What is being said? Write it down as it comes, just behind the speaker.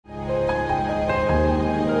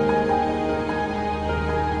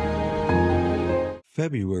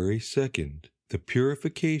February 2nd, the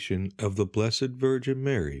Purification of the Blessed Virgin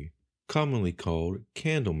Mary, commonly called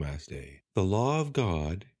Candlemasday. The law of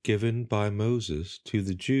God, given by Moses to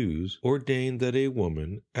the Jews, ordained that a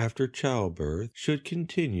woman, after childbirth, should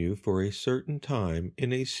continue for a certain time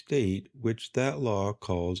in a state which that law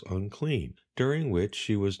calls unclean, during which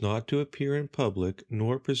she was not to appear in public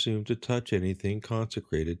nor presume to touch anything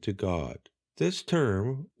consecrated to God. This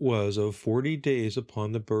term was of 40 days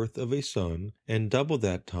upon the birth of a son, and double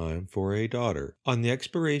that time for a daughter. On the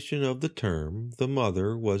expiration of the term, the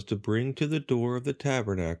mother was to bring to the door of the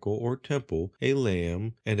tabernacle or temple a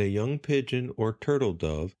lamb and a young pigeon or turtle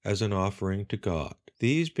dove as an offering to God.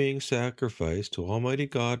 These being sacrificed to Almighty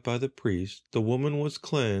God by the priest, the woman was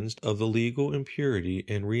cleansed of the legal impurity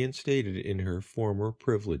and reinstated in her former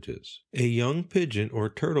privileges. A young pigeon or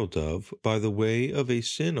turtle dove, by the way of a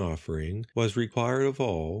sin offering, was required of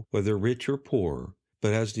all, whether rich or poor.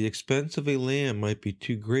 But as the expense of a lamb might be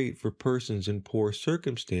too great for persons in poor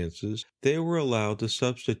circumstances, they were allowed to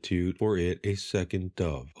substitute for it a second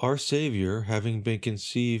dove. Our Savior, having been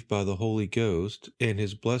conceived by the Holy Ghost, and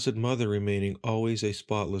his blessed mother remaining always a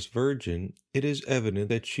spotless virgin, it is evident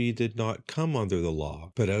that she did not come under the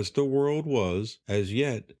law. But as the world was, as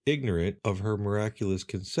yet, ignorant of her miraculous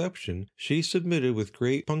conception, she submitted with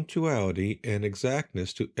great punctuality and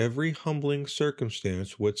exactness to every humbling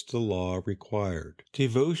circumstance which the law required.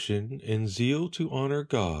 Devotion and zeal to honor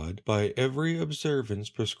God by every observance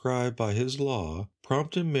prescribed by his law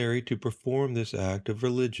prompted Mary to perform this act of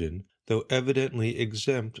religion, though evidently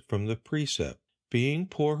exempt from the precept. Being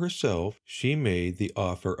poor herself, she made the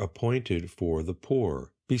offer appointed for the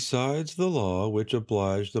poor. Besides the law which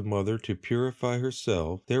obliged the mother to purify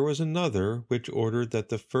herself, there was another which ordered that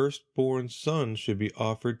the firstborn son should be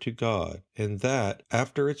offered to God, and that,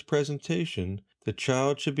 after its presentation, the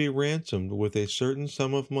child should be ransomed with a certain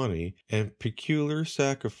sum of money, and peculiar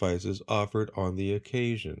sacrifices offered on the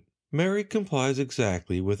occasion. Mary complies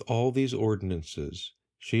exactly with all these ordinances.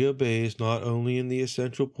 She obeys not only in the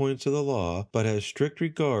essential points of the law, but has strict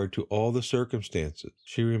regard to all the circumstances.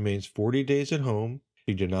 She remains 40 days at home.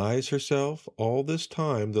 She denies herself all this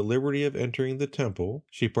time the liberty of entering the temple.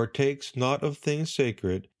 She partakes not of things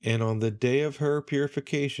sacred, and on the day of her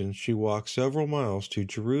purification she walks several miles to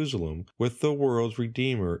Jerusalem with the world's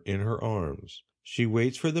Redeemer in her arms. She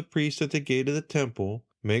waits for the priest at the gate of the temple,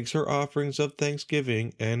 makes her offerings of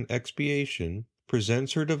thanksgiving and expiation,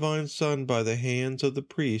 presents her divine Son by the hands of the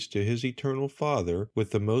priest to his eternal Father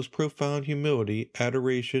with the most profound humility,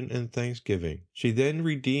 adoration, and thanksgiving. She then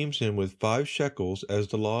redeems him with 5 shekels as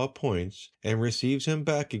the law appoints, and receives him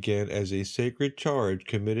back again as a sacred charge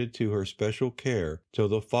committed to her special care, till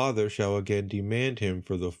the Father shall again demand him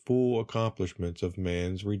for the full accomplishments of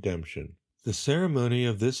man's redemption. The ceremony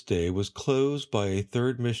of this day was closed by a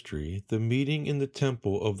third mystery, the meeting in the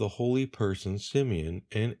temple of the holy persons Simeon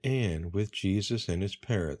and Anne with Jesus and his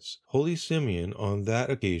parents. Holy Simeon on that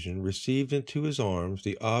occasion received into his arms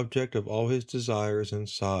the object of all his desires and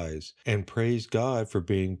sighs, and praised God for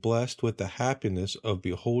being blessed with the happiness of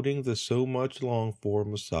beholding the so much longed-for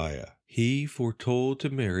Messiah. He foretold to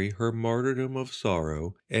Mary her martyrdom of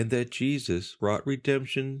sorrow, and that Jesus brought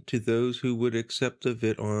redemption to those who would accept of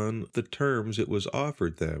it on the terms it was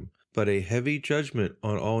offered them, but a heavy judgment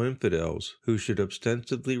on all infidels who should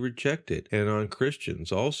ostensibly reject it, and on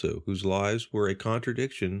Christians also whose lives were a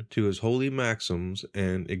contradiction to his holy maxims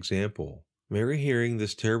and example. Mary, hearing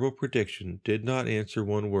this terrible prediction, did not answer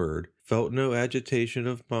one word, felt no agitation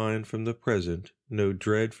of mind from the present, no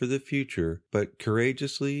dread for the future, but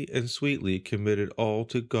courageously and sweetly committed all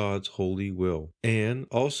to God's holy will. Anne,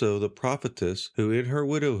 also the prophetess, who in her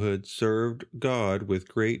widowhood served God with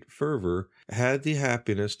great fervor, had the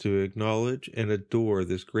happiness to acknowledge and adore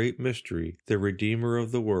this great mystery, the Redeemer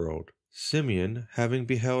of the world. Simeon, having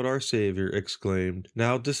beheld our Savior, exclaimed,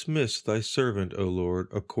 "Now dismiss thy servant, O Lord,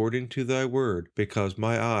 according to thy word, because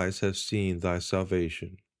my eyes have seen thy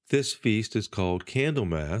salvation." This feast is called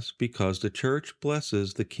Candlemas because the Church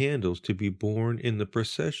blesses the candles to be borne in the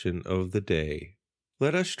procession of the day.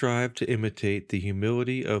 Let us strive to imitate the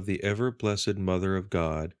humility of the ever-blessed Mother of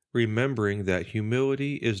God, remembering that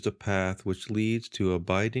humility is the path which leads to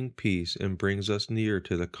abiding peace and brings us near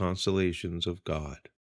to the consolations of God.